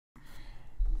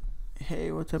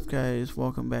Hey, what's up guys,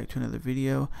 welcome back to another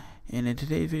video. And in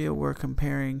today's video we're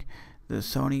comparing the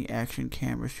Sony action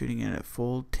camera shooting in at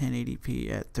full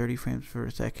 1080p at 30 frames per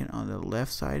second on the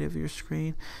left side of your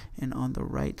screen, and on the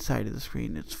right side of the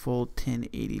screen it's full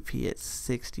 1080p at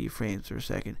 60 frames per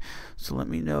second. So let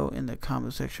me know in the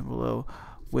comment section below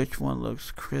which one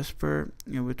looks crisper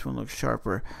and which one looks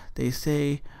sharper. They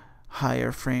say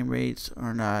higher frame rates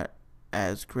are not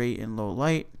as great in low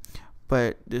light,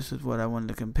 but this is what I wanted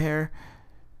to compare: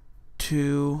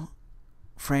 two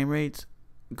frame rates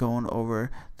going over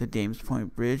the Dames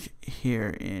Point Bridge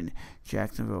here in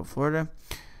Jacksonville, Florida.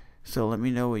 So let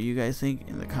me know what you guys think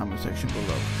in the comment section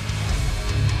below.